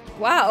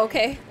 wow.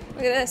 Okay.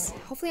 Look at this.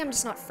 Hopefully I'm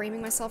just not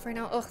framing myself right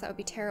now. Ugh, that would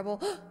be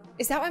terrible.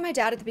 Is that why my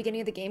dad at the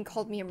beginning of the game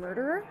called me a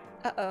murderer?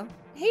 Uh-oh.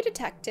 Hey,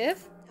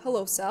 detective.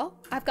 Hello, Sal.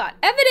 I've got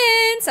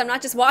evidence! I'm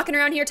not just walking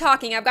around here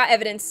talking. I've got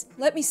evidence.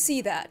 Let me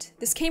see that.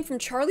 This came from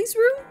Charlie's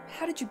room?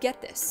 How did you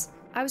get this?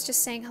 I was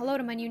just saying hello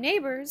to my new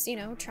neighbors, you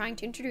know, trying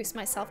to introduce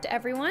myself to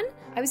everyone.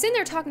 I was in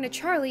there talking to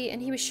Charlie and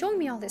he was showing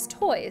me all his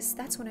toys.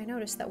 That's when I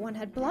noticed that one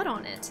had blood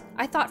on it.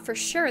 I thought for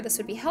sure this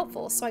would be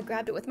helpful, so I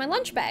grabbed it with my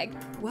lunch bag.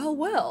 Well,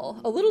 well,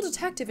 a little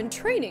detective in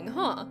training,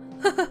 huh?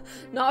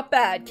 Not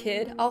bad,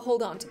 kid. I'll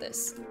hold on to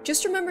this.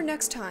 Just remember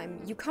next time,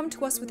 you come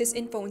to us with this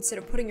info instead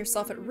of putting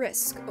yourself at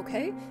risk,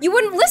 okay? You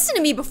wouldn't listen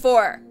to me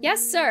before!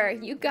 Yes, sir.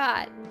 You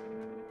got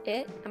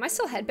it. Am I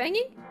still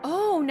headbanging?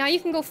 Oh, now you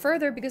can go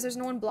further because there's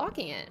no one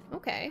blocking it.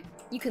 Okay.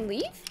 You can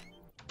leave?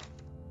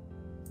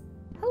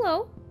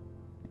 Hello.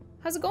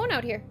 How's it going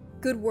out here?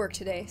 Good work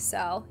today,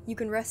 Sal. You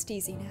can rest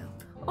easy now.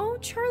 Oh,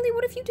 Charlie,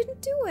 what if you didn't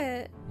do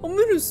it? I'm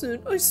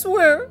innocent, I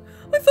swear.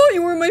 I thought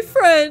you were my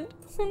friend.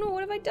 Oh no,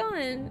 what have I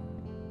done?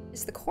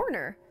 It's the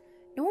corner.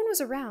 No one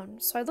was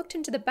around, so I looked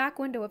into the back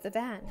window of the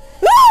van.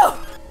 No!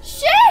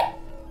 Shit!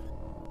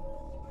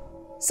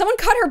 Someone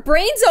cut her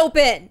brains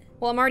open!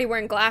 Well, I'm already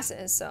wearing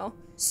glasses, so.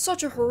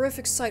 Such a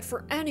horrific sight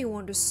for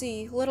anyone to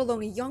see, let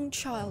alone a young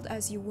child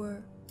as you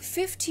were.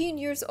 15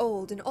 years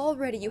old and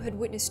already you had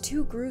witnessed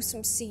 2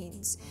 gruesome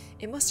scenes.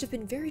 It must have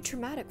been very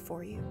traumatic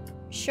for you.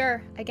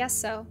 Sure, I guess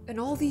so. And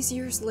all these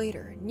years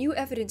later, new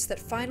evidence that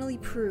finally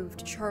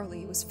proved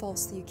Charlie was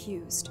falsely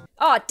accused.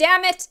 Aw,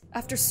 damn it!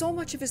 After so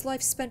much of his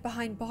life spent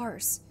behind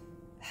bars,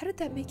 how did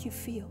that make you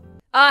feel?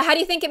 How do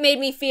you think it made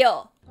me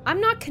feel? I'm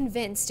not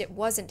convinced it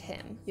wasn't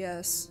him.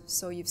 Yes,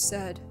 so you've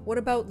said. What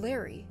about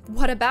Larry?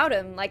 What about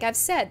him? Like I've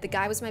said, the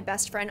guy was my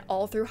best friend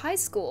all through high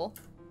school.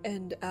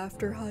 And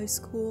after high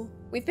school?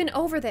 We've been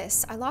over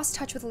this. I lost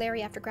touch with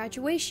Larry after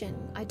graduation.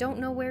 I don't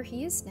know where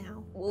he is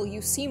now. Well,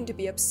 you seem to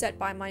be upset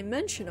by my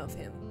mention of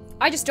him.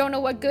 I just don't know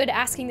what good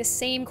asking the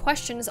same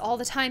questions all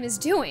the time is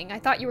doing. I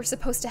thought you were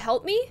supposed to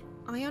help me?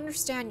 I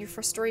understand your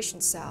frustration,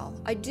 Sal.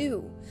 I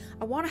do.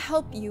 I want to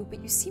help you,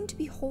 but you seem to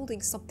be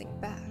holding something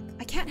back.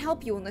 I can't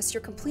help you unless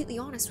you're completely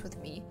honest with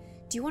me.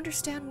 Do you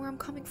understand where I'm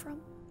coming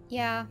from?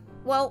 Yeah.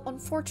 Well,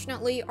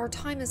 unfortunately, our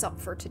time is up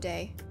for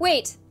today.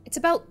 Wait, it's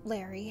about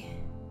Larry.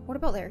 What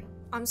about Larry?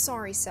 I'm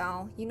sorry,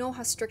 Sal. You know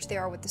how strict they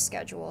are with the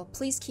schedule.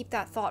 Please keep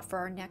that thought for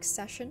our next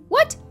session.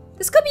 What?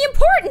 This could be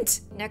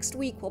important! Next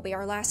week will be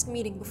our last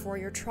meeting before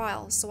your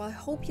trial, so I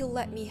hope you'll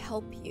let me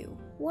help you.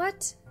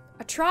 What?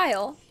 A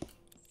trial?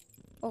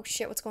 Oh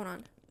shit, what's going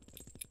on?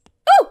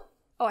 Oh!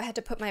 Oh, I had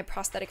to put my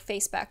prosthetic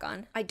face back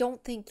on. I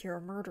don't think you're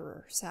a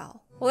murderer,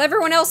 Sal. Well,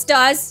 everyone else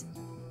does.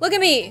 Look at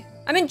me.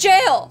 I'm in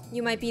jail.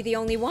 You might be the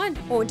only one.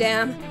 Oh,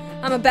 damn.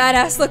 I'm a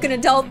badass looking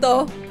adult,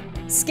 though.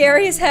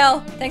 Scary as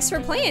hell. Thanks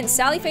for playing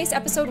Sally Face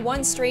Episode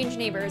 1, Strange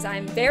Neighbors.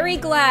 I'm very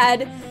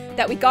glad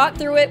that we got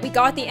through it, we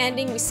got the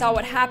ending, we saw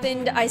what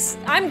happened.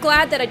 I'm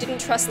glad that I didn't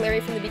trust Larry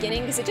from the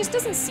beginning because it just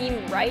doesn't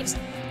seem right.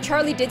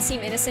 Charlie did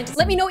seem innocent.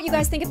 Let me know what you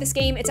guys think of this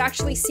game. It's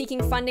actually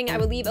seeking funding. I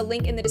will leave a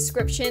link in the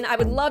description. I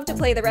would love to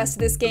play the rest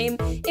of this game.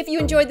 If you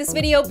enjoyed this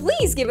video,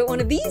 please give it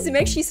one of these and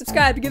make sure you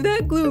subscribe to give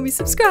that gloomy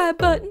subscribe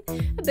button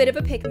a bit of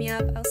a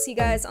pick-me-up. I'll see you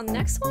guys on the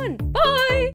next one. Bye!